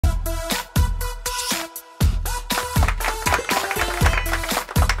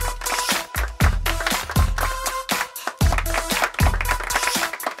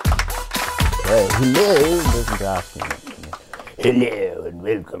Hello, doesn't ask me anything. Hello and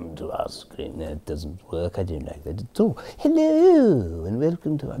welcome to our screen. That doesn't work. I don't like that at all. Hello and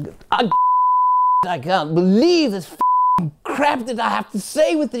welcome to our... I can't believe this crap that I have to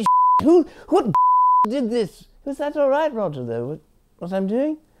say with this. What did this? Was that all right, Roger, though, what I'm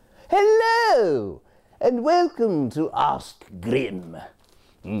doing? Hello and welcome to Ask Grim.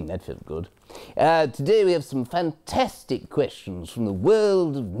 That felt good. Today we have some fantastic questions from the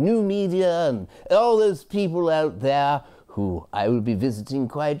world of new media and all those people out there who I will be visiting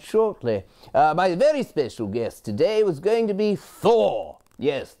quite shortly. My very special guest today was going to be Thor.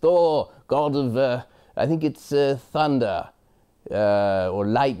 Yes, Thor, god of, I think it's thunder or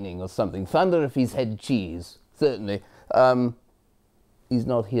lightning or something. Thunder if he's had cheese, certainly. He's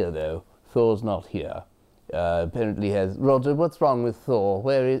not here, though. Thor's not here. Apparently has... Roger, what's wrong with Thor?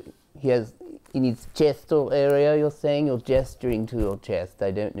 Where is... He needs chest or area, you're saying? You're gesturing to your chest.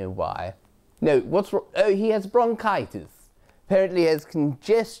 I don't know why. No, what's wrong? Oh, he has bronchitis. Apparently has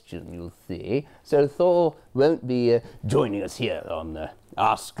congestion, you'll see. So Thor won't be joining us here on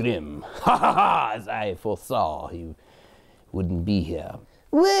Ask Grim. Ha ha ha! As I foresaw, he wouldn't be here.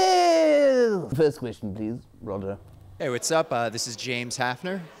 Well... First question, please, Roger. Hey, what's up? This is James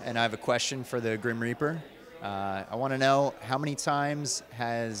Hafner, and I have a question for the Grim Reaper. I want to know, how many times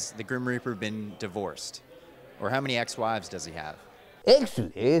has the Grim Reaper been divorced? Or how many ex-wives does he have?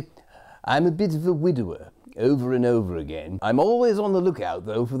 Actually, I'm a bit of a widower, over and over again. I'm always on the lookout,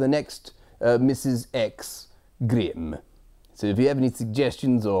 though, for the next Mrs. X Grim. So if you have any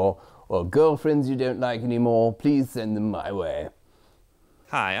suggestions or girlfriends you don't like anymore, please send them my way.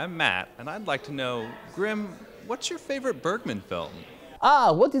 Hi, I'm Matt, and I'd like to know, Grim, what's your favorite Bergman film?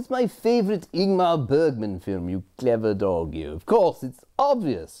 Ah, what is my favorite Ingmar Bergman film, you clever dog, you? Of course, it's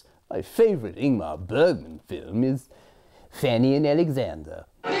obvious. My favorite Ingmar Bergman film is Fanny and Alexander.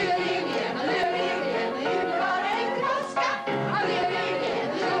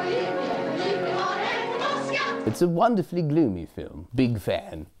 It's a wonderfully gloomy film. Big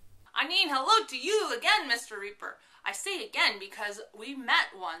fan. I mean, hello to you again, Mr. Reaper. I say again because we met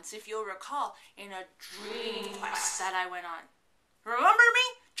once, if you'll recall, in a dream quest that I went on. Remember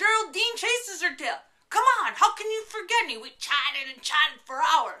me? Geraldine chases her tail. Come on, how can you forget me? We chatted and chatted for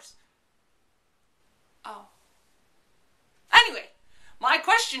hours. Oh. Anyway, my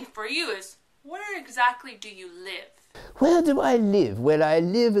question for you is, where exactly do you live? Where do I live? Well, I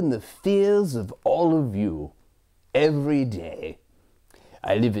live in the fears of all of you. Every day.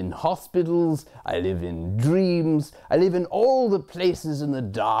 I live in hospitals, I live in dreams, I live in all the places in the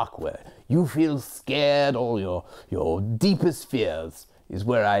dark where you feel scared, all your deepest fears is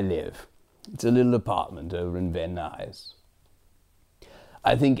where I live. It's a little apartment over in Van Nuys.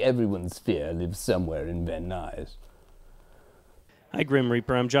 I think everyone's fear lives somewhere in Van Nuys. Hi, Grim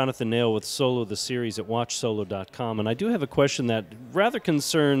Reaper. I'm Jonathan Nail with Solo the Series at WatchSolo.com, and I do have a question that rather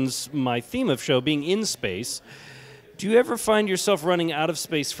concerns my theme of show, being in space. Do you ever find yourself running out of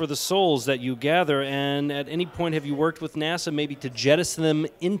space for the souls that you gather, and at any point have you worked with NASA maybe to jettison them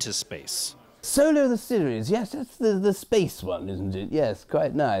into space? Solo the Series, yes, that's the space one, isn't it? Yes,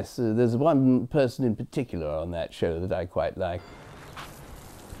 quite nice. There's one person in particular on that show that I quite like.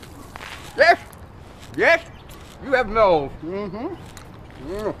 Yes, yes, you have moles.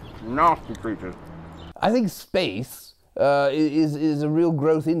 Nasty creatures. I think space is a real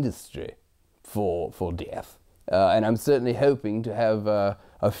growth industry for death. And I'm certainly hoping to have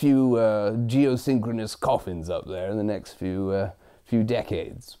a few geosynchronous coffins up there in the next few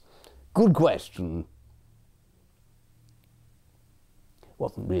decades. Good question.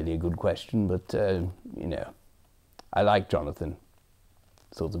 Wasn't really a good question, but, you know, I like Jonathan.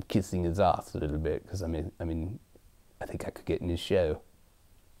 Sort of kissing his ass a little bit, because, I mean, I think I could get in his show.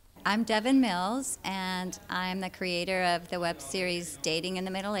 I'm Devin Mills, and I'm the creator of the web series Dating in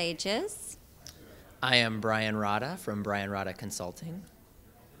the Middle Ages. I am Brian Rada from Brian Rada Consulting.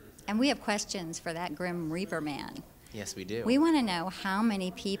 And we have questions for that Grim Reaper man. Yes, we do. We want to know how many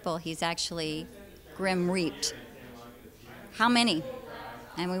people he's actually Grim Reaped. How many?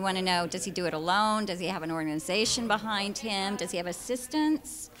 And we want to know, does he do it alone? Does he have an organization behind him? Does he have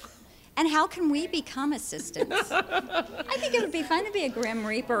assistants? And how can we become assistants? I think it would be fun to be a Grim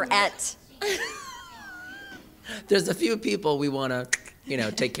Reaper-ette. There's a few people we want to, you know,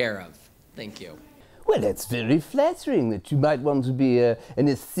 take care of. Thank you. Well, that's very flattering that you might want to be an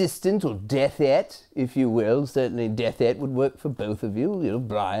assistant or deathette, if you will. Certainly deathette would work for both of you know,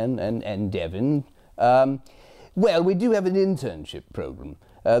 Brian and Devin. Well, we do have an internship program.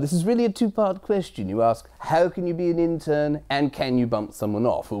 This is really a two-part question. You ask, how can you be an intern and can you bump someone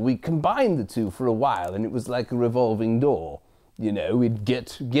off? Well, we combined the two for a while and it was like a revolving door. You know, we'd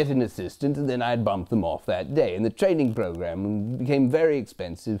get an assistant and then I'd bump them off that day. And the training program became very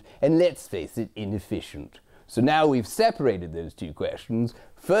expensive and, let's face it, inefficient. So now we've separated those two questions.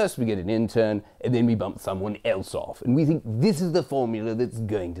 First we get an intern and then we bump someone else off. And we think this is the formula that's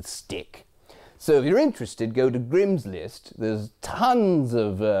going to stick. So if you're interested, go to Grimm's List. There's tons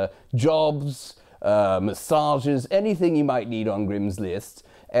of jobs, massages, anything you might need on Grimm's List,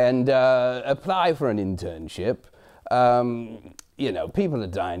 and apply for an internship. You know, people are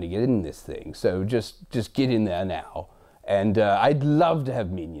dying to get in this thing, so just get in there now. And I'd love to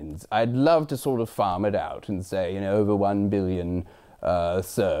have minions. I'd love to sort of farm it out and say, you know, over 1 billion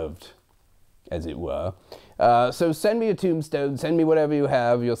served, as it were. So send me a tombstone, send me whatever you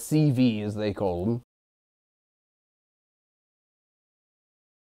have, your CV as they call them.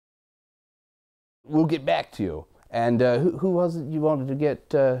 We'll get back to you. And who was it you wanted to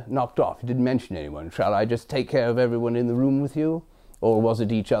get knocked off? You didn't mention anyone. Shall I just take care of everyone in the room with you? Or was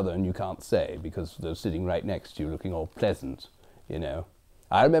it each other and you can't say because they're sitting right next to you looking all pleasant, you know?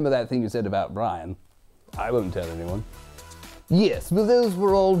 I remember that thing you said about Brian. I won't tell anyone. Yes, well, those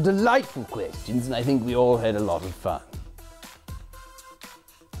were all delightful questions, and I think we all had a lot of fun.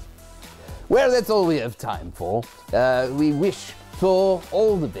 Well, that's all we have time for. We wish Thor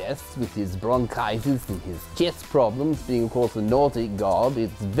all the best with his bronchitis and his chest problems. Being, of course, a Nordic god,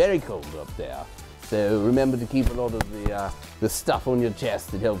 it's very cold up there. So remember to keep a lot of the stuff on your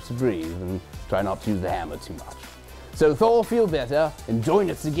chest that helps you breathe, and try not to use the hammer too much. So Thor, feel better, and join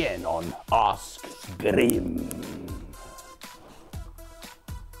us again on Ask Grimm.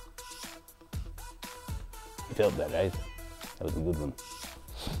 You felt that, right? That was a good one.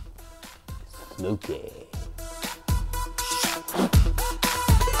 Smoky.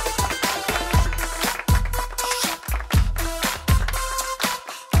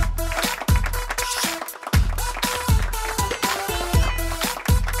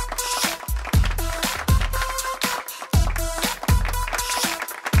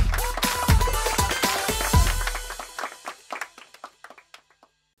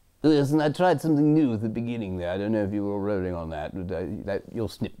 Listen, I tried something new at the beginning there. I don't know if you were rolling on that, but you'll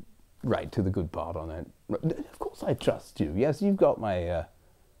snip right to the good part on that. Of course I trust you. Yes, you've got my, yeah,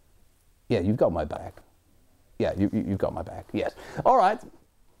 you've got my back. Yeah, you've got my back, yes. All right,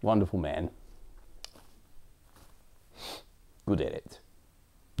 wonderful man. Good edit.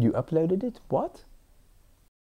 You uploaded it? What?